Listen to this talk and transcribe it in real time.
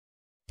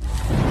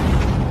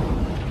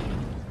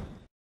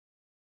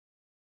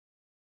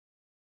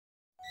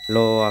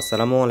Hello,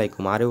 আসসালামু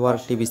আলাইকুম। আরিওয়ার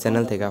TV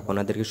channel থেকে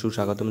আপনাদেরকে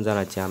সুস্বাগতম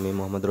জানাচ্ছি। আমি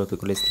মোহাম্মদ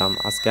রফিকুল ইসলাম।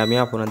 আজকে আমি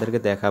আপনাদেরকে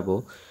দেখাবো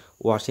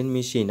ওয়াশিং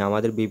মেশিন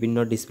আমাদের বিভিন্ন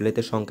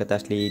ডিসপ্লেতে সংকেত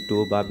আসলে E2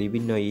 বা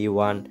বিভিন্ন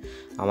E1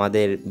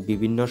 আমাদের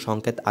বিভিন্ন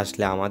সংকেত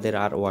আসলে আমাদের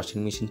আর ওয়াশিং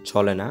মেশিন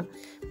চলে না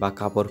বা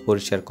কাপড়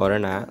পরিষ্কার করে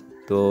না।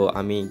 তো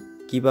আমি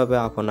কিভাবে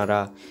আপনারা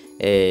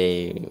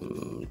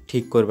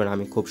ঠিক করবেন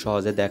আমি খুব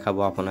সহজে দেখাবো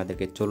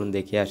আপনাদেরকে। চলুন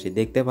দেখে আসি।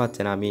 দেখতে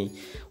পাচ্ছেন আমি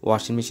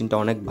ওয়াশিং মেশিনটা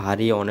অনেক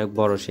ভারী, অনেক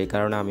বড়, সেই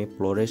কারণে আমি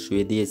ফ্লোরে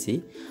শুয়ে দিয়েছি।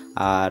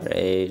 আর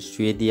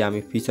শুয়ে দিয়ে আমি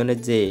পিছনের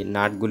যে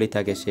নাটগুলি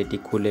থাকে সেটি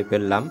খুলে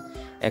ফেললাম।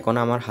 এখন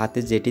আমার হাতে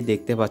যেটি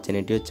দেখতে পাচ্ছেন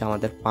এটি হচ্ছে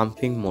আমাদের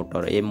পাম্পিং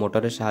মোটর। এই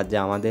মোটরের সাহায্যে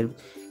আমাদের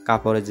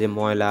কাপড়ে যে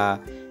ময়লা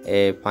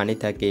পানি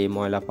থাকে এই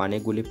ময়লা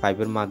পানিগুলি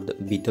পাইপের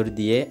ভিতর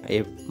দিয়ে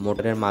এই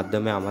মোটরের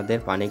মাধ্যমে আমাদের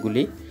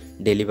পানিগুলি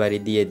ডেলিভারি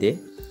দিয়ে দেয়।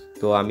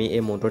 তো আমি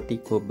এই মোটরটি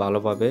খুব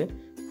ভালোভাবে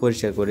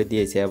পরিষ্কার করে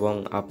দিয়েছি এবং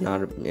আপনার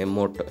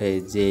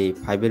যে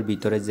পাইপের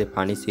ভিতরে যে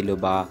পানি ছিল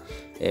বা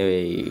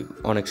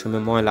অনেক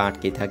সময় ময়লা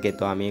আটকে থাকে,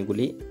 তো আমি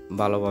এগুলি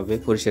ভালোভাবে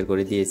পরিষ্কার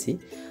করে দিয়েছি।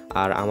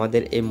 আর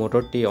আমাদের এই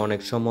মোটরটি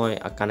অনেক সময়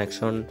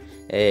কানেকশন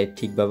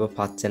ঠিকভাবে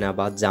পাচ্ছে না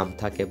বা জাম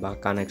থাকে বা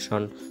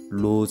কানেকশন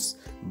লুজ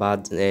বা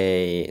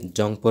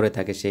জং পড়ে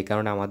থাকে, সেই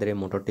কারণে আমাদের এই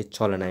মোটরটি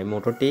চলে না। এই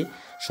মোটরটি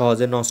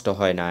সহজে নষ্ট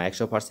হয় না,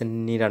 100%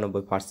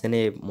 99%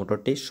 এই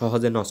মোটরটি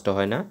সহজে নষ্ট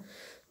হয় না।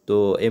 তো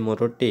এই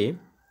মোটরটি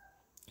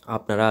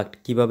আপনারা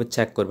কিভাবে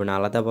চেক করবেন,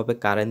 আলাদাভাবে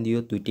কারেন্ট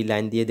দিয়েও 2টি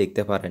লাইন দিয়ে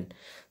দেখতে পারেন।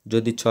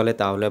 যদি চলে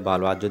তাহলে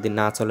ভালো, আর যদি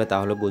না চলে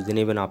তাহলে বুঝে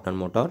নেবেন আপনার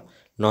মোটর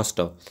নষ্ট।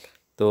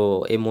 তো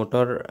এই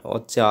মোটর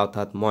হচ্ছে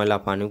অর্থাৎ ময়লা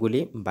পানিগুলি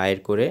বাইর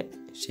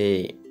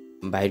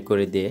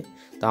করে দিয়ে।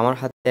 তো আমার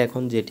হাতে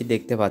এখন যেটি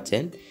দেখতে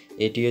পাচ্ছেন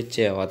এটি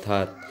হচ্ছে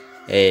অর্থাৎ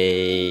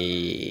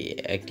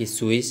একটি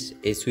সুইচ।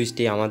 এই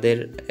সুইচটি আমাদের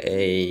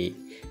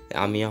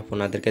আমি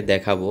আপনাদেরকে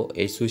দেখাবো।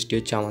 এই সুইচটি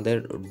হচ্ছে আমাদের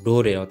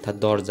ডোরে অর্থাৎ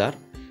দরজার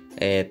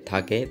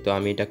থাকে। তো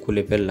আমি এটা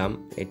খুলে ফেললাম।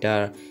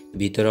 এটার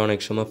ভিতরে অনেক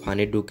সময়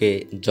পানি ঢুকে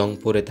জং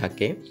পড়ে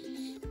থাকে,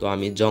 তো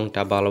আমি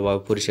জংটা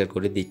ভালোভাবে পরিষ্কার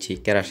করে দিচ্ছি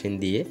কেরোসিন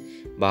দিয়ে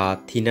বা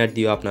থিনার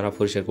দিয়েও আপনারা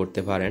পরিষ্কার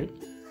করতে পারেন।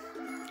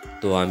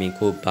 তো আমি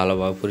খুব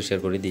ভালোভাবে পরিষ্কার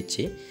করে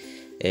দিচ্ছি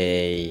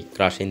এই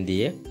কেরোসিন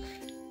দিয়ে।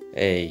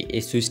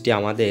 এই সুইচটি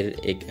আমাদের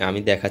আমি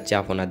দেখাচ্ছি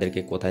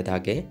আপনাদেরকে কোথায়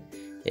থাকে।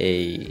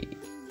 এই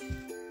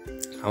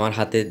আমার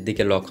হাতের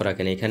দিকে লক্ষ্য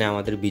রাখেন, এখানে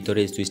আমাদের ভিতরে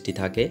এই সুইচটি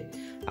থাকে।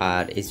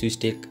 আর এই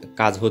সুইচটির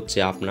কাজ হচ্ছে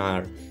আপনার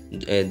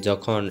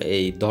যখন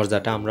এই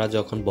দরজাটা আমরা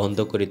যখন বন্ধ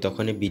করি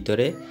তখনই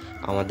ভিতরে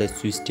আমাদের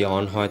সুইচটি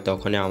অন হয়,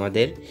 তখনই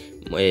আমাদের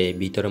এই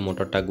ভিতরে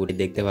মোটরটা ঘুরে।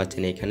 দেখতে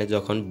পাচ্ছেন এখানে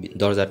যখন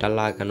দরজাটা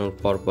লাগানোর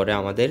পরে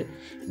আমাদের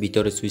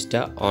ভিতরে সুইচটা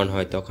অন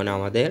হয় তখন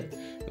আমাদের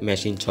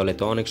মেশিন চলে।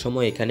 তো অনেক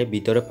সময় এখানে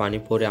ভিতরে পানি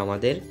পড়ে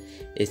আমাদের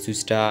এই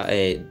সুইচটা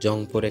জং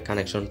পড়ে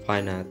কানেকশন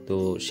পায় না, তো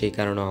সেই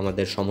কারণে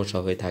আমাদের সমস্যা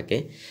হয়ে থাকে।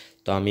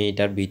 তো আমি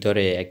এটার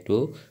ভিতরে একটু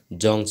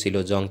জং ছিল,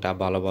 জংটা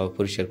ভালোভাবে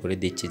পরিষ্কার করে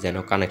দিচ্ছি যেন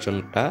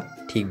কানেকশনটা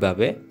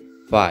ঠিকভাবে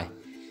পায়।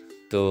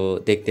 তো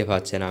দেখতে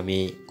পাচ্ছেন আমি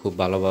খুব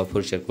ভালোভাবে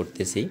পরিষ্কার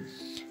করতেছি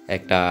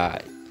একটা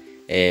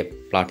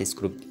প্লাট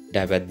স্ক্রু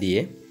ড্রাইভার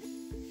দিয়ে।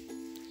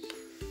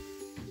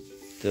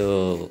 তো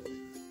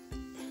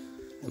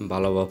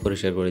ভালোভাবে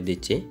পরিষ্কার করে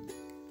দিচ্ছি।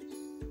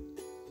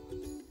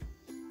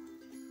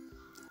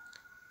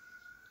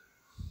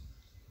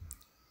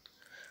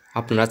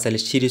 আপনারা চাইলে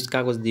সিরিজ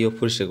কাগজ দিয়েও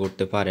পরিষ্কার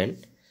করতে পারেন।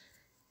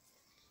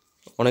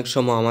 অনেক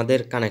সময় আমাদের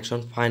কানেকশন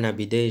পায় না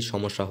বিধে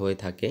সমস্যা হয়ে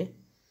থাকে।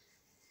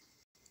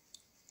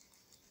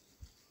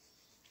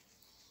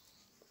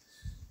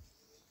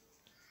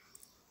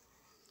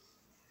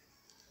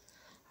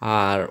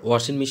 আর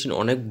ওয়াশিং মেশিন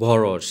অনেক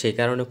বড়, সেই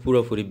কারণে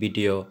পুরোপুরি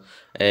ভিডিও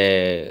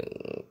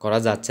করা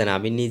যাচ্ছে না।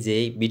 আমি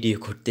নিজেই ভিডিও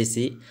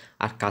করতেছি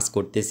আর কাজ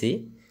করতেছি।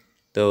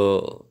 তো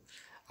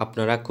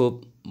আপনারা খুব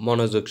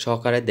মনোযোগ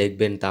সহকারে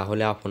দেখবেন,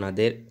 তাহলে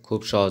আপনাদের খুব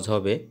সহজ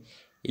হবে।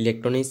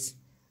 ইলেকট্রনিক্স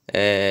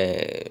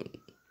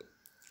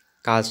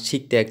কাজ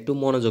শিখতে একটু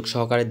মনোযোগ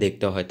সহকারে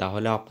দেখতে হয়,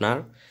 তাহলে আপনার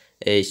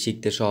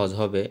শিখতে সহজ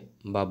হবে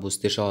বা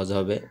বুঝতে সহজ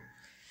হবে।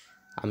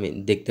 আমি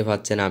দেখতে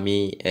পাচ্ছেন আমি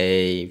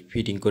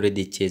ফিটিং করে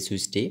দিচ্ছি এই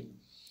সুইচটি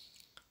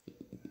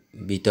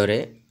ভিতরে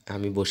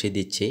আমি বসিয়ে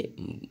দিচ্ছি।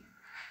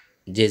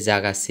 যে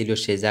জায়গা ছিল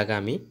সে জায়গা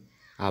আমি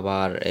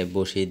আবার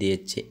বসিয়ে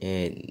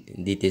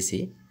দিতেছি।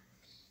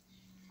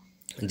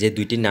 যে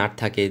 2টি নাট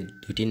থাকে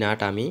 2টি নাট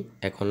আমি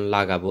এখন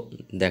লাগাবো,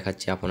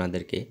 দেখাচ্ছি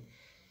আপনাদেরকে।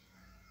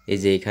 এই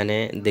যে এখানে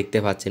দেখতে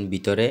পাচ্ছেন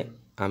ভিতরে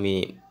আমি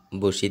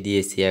বসিয়ে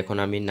দিয়েছি। এখন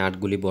আমি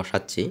নাটগুলি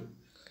বসাচ্ছি।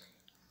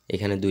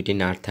 এখানে 2টি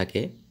নাট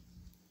থাকে।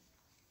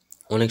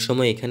 অনেক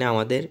সময় এখানে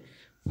আমাদের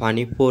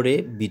পানি পড়ে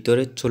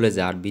ভিতরে চলে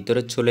যায়, আর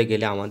ভিতরে চলে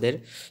গেলে আমাদের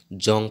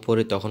জং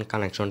পড়ে তখন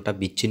কানেকশনটা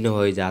বিচ্ছিন্ন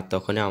হয়ে যায়,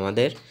 তখনই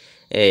আমাদের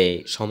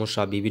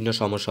বিভিন্ন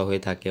সমস্যা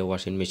হয়ে থাকে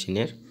ওয়াশিং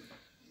মেশিনের।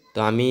 তো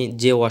আমি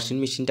যে ওয়াশিং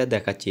মেশিনটা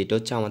দেখাচ্ছি এটা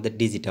হচ্ছে আমাদের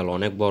ডিজিটাল,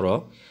 অনেক বড়,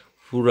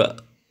 পুরো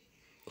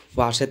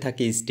পাশে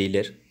থাকে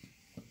স্টিলের।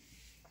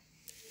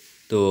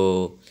 তো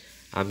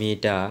আমি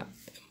এটা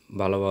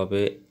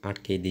ভালোভাবে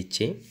আটকে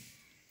দিচ্ছি।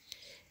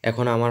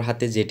 এখন আমার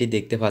হাতে যেটি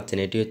দেখতে পাচ্ছেন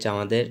এটি হচ্ছে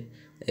আমাদের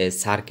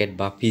সার্কিট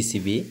বা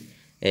পিসিবি।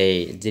 এই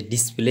যে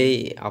ডিসপ্লে,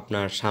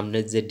 আপনার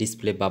সামনের যে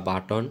ডিসপ্লে বা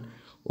বাটন,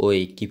 ওই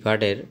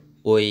কিপ্যাডের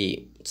ওই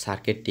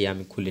সার্কিটটি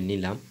আমি খুলে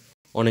নিলাম।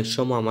 অনেক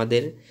সময়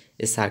আমাদের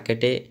এই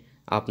সার্কিটে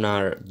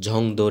আপনার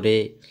জং ধরে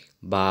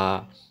বা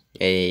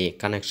এই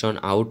কানেকশন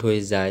আউট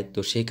হয়ে যায়, তো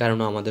সেই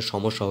কারণে আমাদের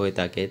সমস্যা হয়ে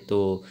থাকে। তো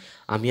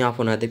আমি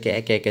আপনাদেরকে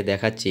একে একে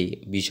দেখাচ্ছি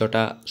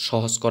বিষয়টা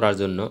সহজ করার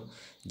জন্য,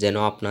 যেন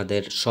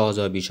আপনাদের সহজ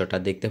হয় বিষয়টা।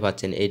 দেখতে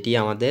পাচ্ছেন এটি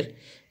আমাদের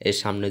এর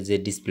সামনে যে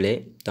ডিসপ্লে।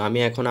 তো আমি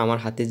এখন আমার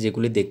হাতে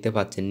যেগুলি দেখতে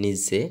পাচ্ছেন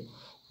নিচে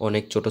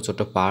অনেক ছোট ছোট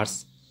পার্টস,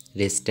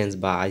 রেজিস্ট্যান্স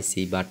বা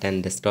আইসি বা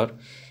ট্রানজিস্টর।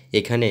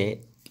 এখানে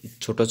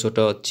ছোট ছোট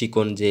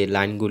চিকন যে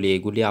লাইনগুলি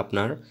এগুলি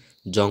আপনার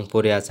জং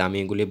পড়ে আছে, আমি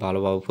এগুলি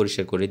ভালোভাবে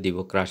পরিষ্কার করে দিব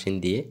ক্রাশিং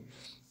দিয়ে।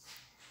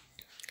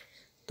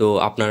 তো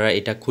আপনারা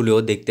এটা খুলেও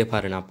দেখতে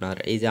পারেন। আপনার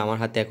এই যে আমার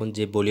হাতে এখন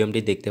যে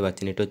ভলিউমটি দেখতে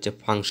পাচ্ছেন এটা হচ্ছে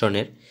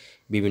ফাংশনের,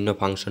 বিভিন্ন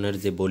ফাংশনের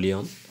যে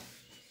ভলিউম।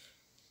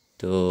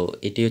 তো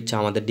এটি হচ্ছে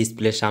আমাদের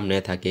ডিসপ্লের সামনে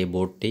থাকে এই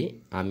বোর্ডটি।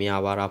 আমি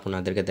আবার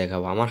আপনাদেরকে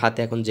দেখাবো। আমার হাতে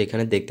এখন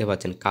যেখানে দেখতে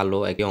পাচ্ছেন কালো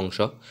একই অংশ,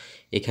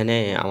 এখানে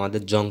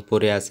আমাদের জং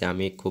পড়ে আছে।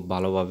 আমি খুব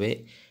ভালোভাবে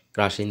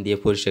ক্রাশিং দিয়ে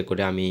পরিষ্কার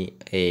করে আমি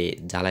এই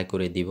ঝালাই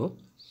করে দিব।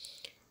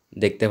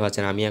 দেখতে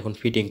পাচ্ছেন আমি এখন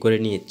ফিটিং করে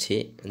নিয়েছি,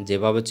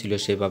 যেভাবে ছিল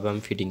সেভাবে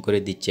আমি ফিটিং করে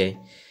দিচ্ছি।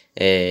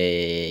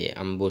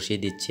 আমি বসিয়ে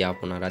দিচ্ছি,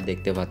 আপনারা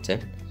দেখতে পাচ্ছেন।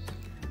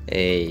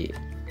 এই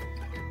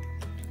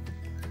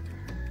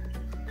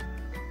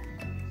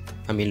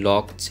আমি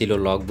লক ছিল,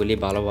 লকগুলি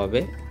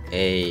ভালোভাবে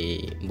এই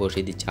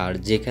বসিয়ে দিচ্ছি। আর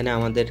যেখানে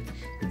আমাদের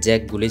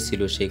জ্যাকগুলি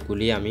ছিল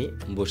সেগুলি আমি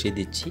বসিয়ে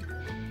দিচ্ছি।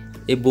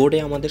 এই বোর্ডে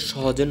আমাদের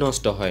সহজে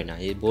নষ্ট হয় না।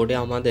 এই বোর্ডে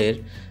আমাদের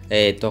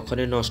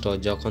তখনই নষ্ট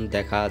হয় যখন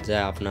দেখা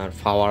যায় আপনার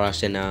পাওয়ার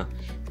আসে না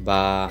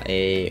বা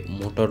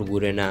মোটর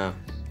ঘুরে না,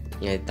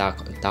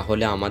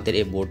 তাহলে আমাদের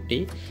এই বোর্ডটি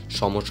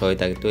সমস্যা হয়ে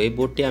থাকে। তো এই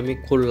বোর্ডটি আমি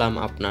খুললাম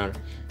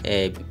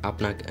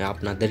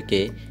আপনাদেরকে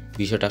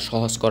বিষয়টা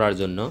সহজ করার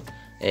জন্য।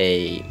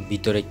 এই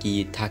ভিতরে কি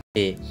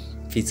থাকে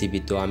পিসিবি,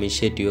 তো আমি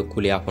সেটিও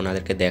খুলে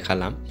আপনাদেরকে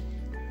দেখালাম।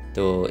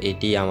 তো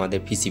এটি আমাদের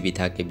পিসিবি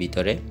থাকে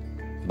ভিতরে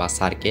বা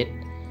সার্কিট।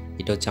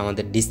 এটা হচ্ছে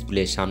আমাদের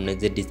ডিসপ্লে, সামনে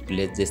যে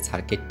ডিসপ্লে যে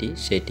সার্কিটটি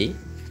সেটি।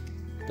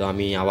 তো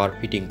আমি আবার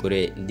ফিটিং করে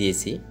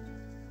দিয়েছি।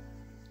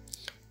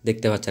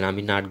 দেখতে পাচ্ছেন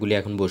আমি নাটগুলি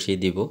এখন বসিয়ে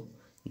দিব,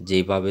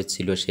 যেভাবে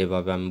ছিল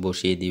সেভাবে আমি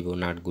বসিয়ে দিব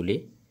নাটগুলি।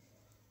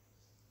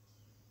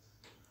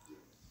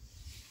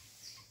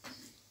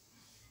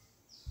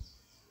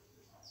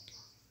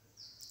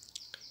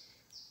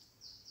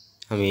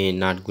 আমি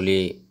নাটগুলি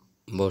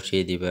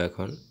বসিয়ে দিব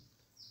এখন।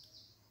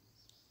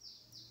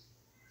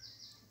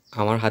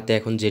 আমার হাতে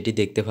এখন যেটি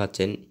দেখতে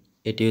পাচ্ছেন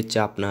এটি হচ্ছে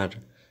আপনার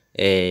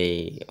এই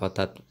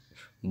অর্থাৎ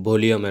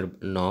ভলিউমের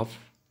নব।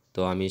 তো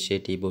আমি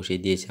সেটি বসিয়ে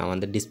দিয়েছি।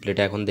 আমাদের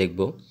ডিসপ্লেটা এখন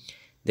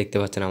দেখতে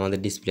পাচ্ছেন আমাদের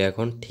ডিসপ্লে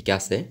এখন ঠিক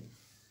আছে।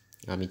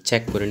 আমি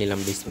চেক করে নিলাম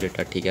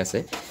ডিসপ্লেটা ঠিক আছে।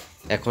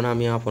 এখন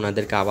আমি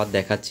আপনাদেরকে আবার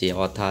দেখাচ্ছি,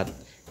 অর্থাৎ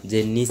যে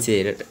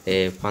নিচের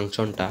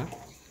ফাংশনটা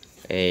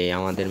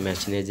আমাদের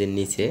মেশিনের যে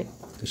নিচে,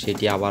 তো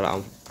সেটি আবার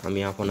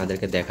আমি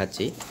আপনাদেরকে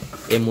দেখাচ্ছি।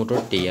 এই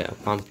মোটরটি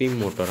পাম্পিং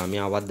মোটর, আমি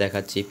আবার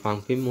দেখাচ্ছি।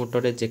 পাম্পিং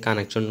মোটরের যে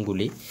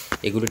কানেকশনগুলি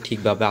এগুলো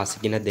ঠিকভাবে আছে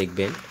কিনা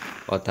দেখবেন,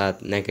 অর্থাৎ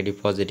নেগেটিভ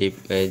পজিটিভ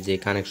যে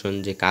কানেকশন,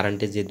 যে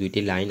কারেন্টের যে দুইটি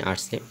লাইন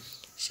আসছে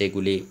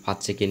সেগুলি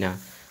পাচ্ছে কিনা।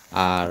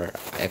 আর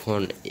এখন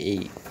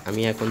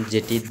আমি এখন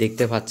যেটি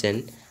দেখতে পাচ্ছেন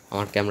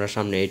আমার ক্যামেরার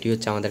সামনে, এটি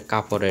হচ্ছে আমাদের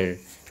কাপড়ের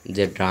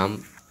যে ড্রাম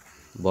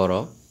বড়।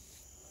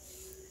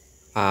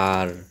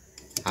 আর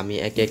আমি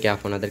একে একে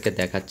আপনাদেরকে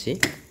দেখাচ্ছি।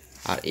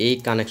 আর এই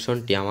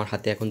কানেকশনটি আমার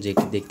হাতে এখন যে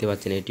দেখতে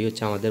পাচ্ছেন এটি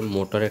হচ্ছে আমাদের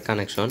মোটরের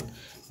কানেকশন,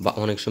 বা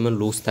অনেক সময়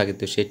লুজ থাকে,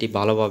 তো সেটি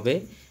ভালোভাবে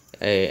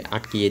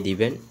আটকিয়ে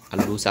দিবেন আর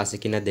লুজ আছে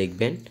কিনা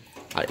দেখবেন।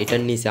 আর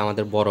এটার নিচে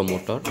আমাদের বড়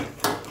মোটর।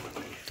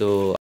 তো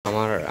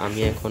আমি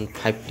এখন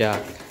পাইপটা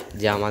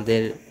যে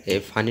আমাদের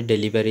ফানি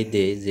ডেলিভারি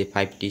দেয় যে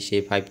পাইপটি,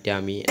 সেই পাইপটা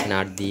আমি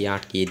নাট দিয়ে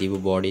আটকিয়ে দিব,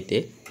 বডিতে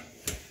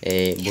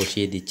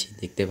বসিয়ে দিচ্ছি।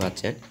 দেখতে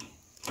পাচ্ছেন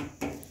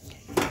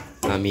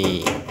আমি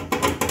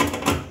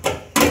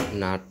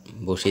নাট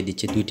বসিয়ে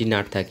দিচ্ছি। দুইটি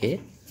নাট থাকে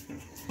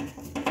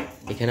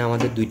এখানে,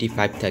 আমাদের দুইটি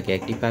পাইপ থাকে।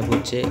 একটি পাইপ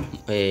হচ্ছে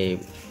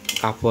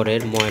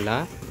কাপড়ের ময়লা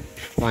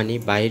পানি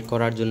বাহির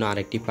করার জন্য,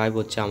 আরেকটি পাইপ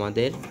হচ্ছে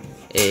আমাদের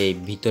এই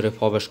ভিতরে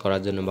প্রবেশ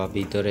করার জন্য, বা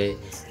ভিতরে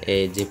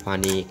যে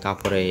পানি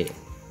কাপড়ে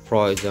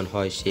প্রয়োজন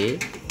হয় সেই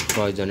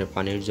প্রয়োজনের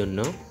পানির জন্য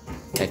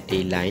একটি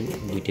লাইন,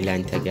 দুইটি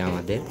লাইন থাকে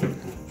আমাদের।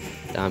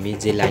 তা আমি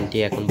যে লাইনটি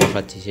এখন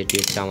বসাচ্ছি সেটি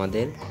হচ্ছে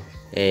আমাদের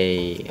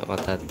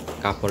অর্থাৎ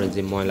কাপড়ে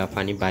যে ময়লা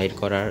পানি বাহির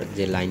করার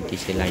যে লাইনটি,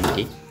 সেই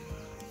লাইনটি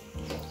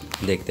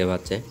দেখতে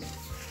পাচ্ছে।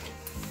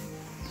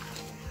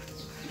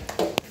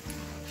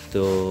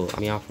 তো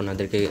আমি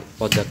আপনাদেরকে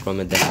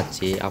পর্যায়ক্রমে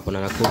দেখাচ্ছি,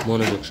 আপনারা খুব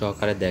মনোযোগ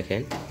সহকারে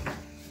দেখেন।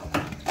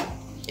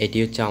 এটি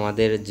হচ্ছে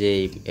আমাদের যে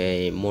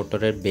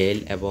মোটরের বেল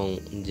এবং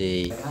যে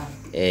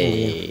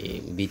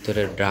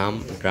ভিতরের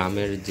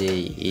ড্রামের যে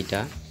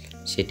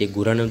সেটি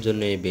ঘোরানোর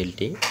জন্য এই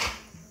বেলটি,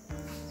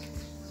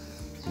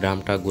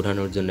 ড্রামটা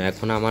ঘোরানোর জন্য।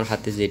 এখন আমার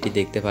হাতে যেটি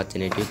দেখতে পাচ্ছেন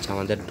এটি হচ্ছে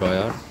আমাদের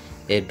ড্রয়ার।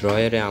 এই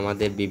ড্রয়ারে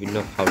আমাদের বিভিন্ন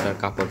পাউডার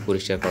কাপড়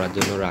পরিষ্কার করার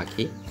জন্য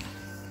রাখি।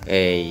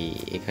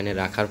 এখানে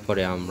রাখার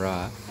পরে আমরা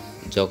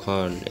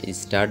যখন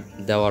স্টার্ট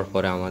দেওয়ার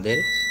পরে আমাদের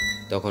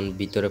তখন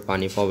ভিতরে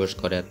পানি প্রবেশ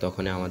করে,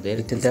 তখন আমাদের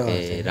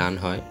রান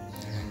হয়।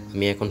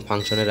 আমি এখন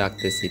ফাংশনে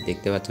রাখতেছি,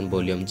 দেখতে পাচ্ছেন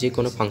ভলিউম। যে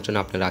কোনো ফাংশনে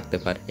আপনি রাখতে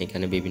পারেন,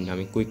 এখানে বিভিন্ন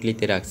আমি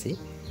কুইকলিতে রাখছি।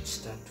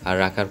 আর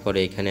রাখার পরে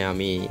এখানে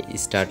আমি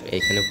স্টার্ট,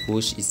 এখানে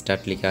পুশ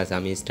স্টার্ট লেখা আছে,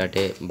 আমি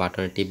স্টার্টে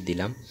বাটনে টিপ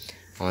দিলাম।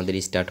 আমাদের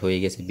স্টার্ট হয়ে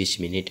গেছে 20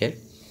 মিনিটের,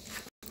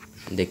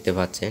 দেখতে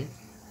পাচ্ছেন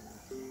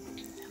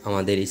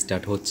আমাদের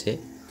স্টার্ট হচ্ছে।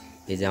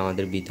 এই যে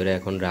আমাদের ভিতরে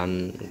এখন রান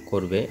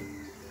করবে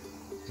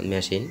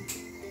মেশিন।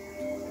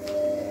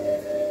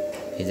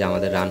 এই যে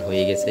আমাদের রান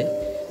হয়ে গেছে,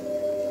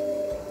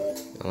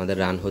 আমাদের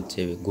রান হচ্ছে,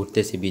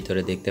 ঘুরতেছি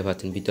ভিতরে, দেখতে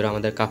পাচ্ছেন ভিতরে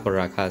আমাদের কাপড়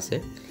রাখা আছে।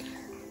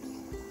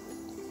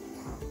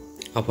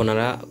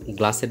 আপনারা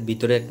গ্লাসের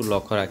ভিতরে একটু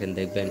লক্ষ্য রাখেন,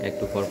 দেখবেন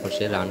একটু পরপর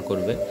সে রান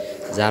করবে।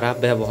 যারা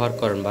ব্যবহার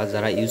করেন বা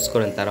যারা ইউজ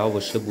করেন তারা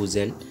অবশ্যই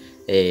বুঝেন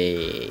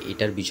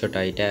এটার বিষয়টা।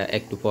 এটা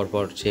একটু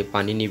পরপর সে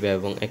পানি নিবে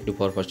এবং একটু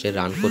পরপর সে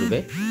রান করবে।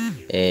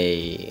 এই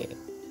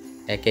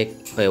এক এক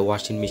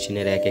ওয়াশিং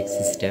মেশিনের এক এক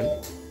সিস্টেম।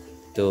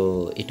 তো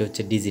এটা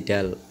হচ্ছে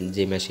ডিজিটাল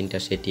যে মেশিনটা,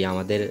 সেটি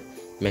আমাদের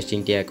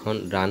মেশিনটি এখন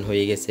রান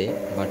হয়ে গেছে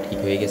বা ঠিক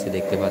হয়ে গেছে,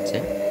 দেখতে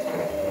পাচ্ছেন।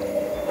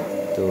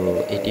 তো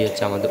এটি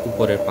হচ্ছে আমাদের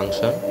উপরের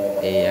ফাংশন।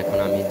 এই এখন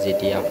আমি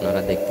যেটি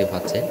আপনারা দেখতে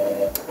পাচ্ছেন,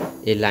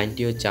 এই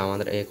লাইনটি হচ্ছে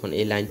আমাদের, এখন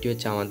এই লাইনটি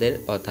হচ্ছে আমাদের,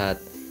 অর্থাৎ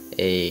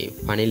এই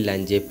পানির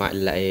লাইন, যে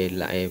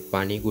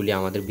পানিগুলি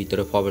আমাদের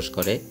ভিতরে প্রবেশ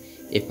করে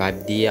এই পাইপ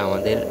দিয়ে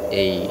আমাদের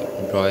এই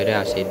ড্রয়ারে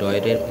আসে।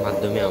 ড্রয়ারের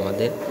মাধ্যমে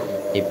আমাদের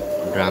এই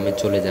ড্রামে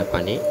চলে যায়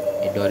পানি।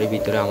 এই ড্রয়ারের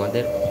ভিতরে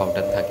আমাদের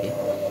পাউডার থাকে।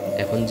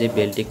 এখন যে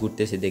বেলটি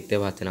ঘুরতেছে দেখতে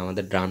পাচ্ছেন,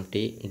 আমাদের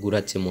ড্রামটি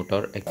ঘুরাচ্ছে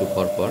মোটর একটু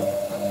পরপর।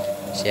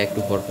 সে একটু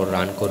পরপর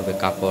রান করবে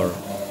কাপড়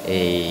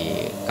এই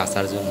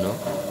কাচার জন্য,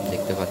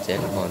 দেখতে পাচ্ছেন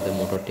আমাদের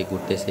মোটরটি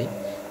ঘুরতেছে।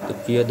 তো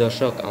প্রিয়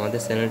দর্শক,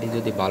 আমাদের চ্যানেলটি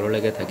যদি ভালো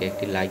লেগে থাকে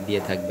একটি লাইক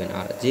দিয়ে থাকবেন,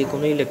 আর যে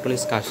কোনো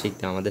ইলেকট্রনিক্স কাজ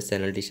শিখতে আমাদের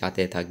চ্যানেলটির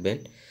সাথে থাকবেন।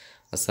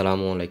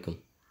 আসসালামু আলাইকুম।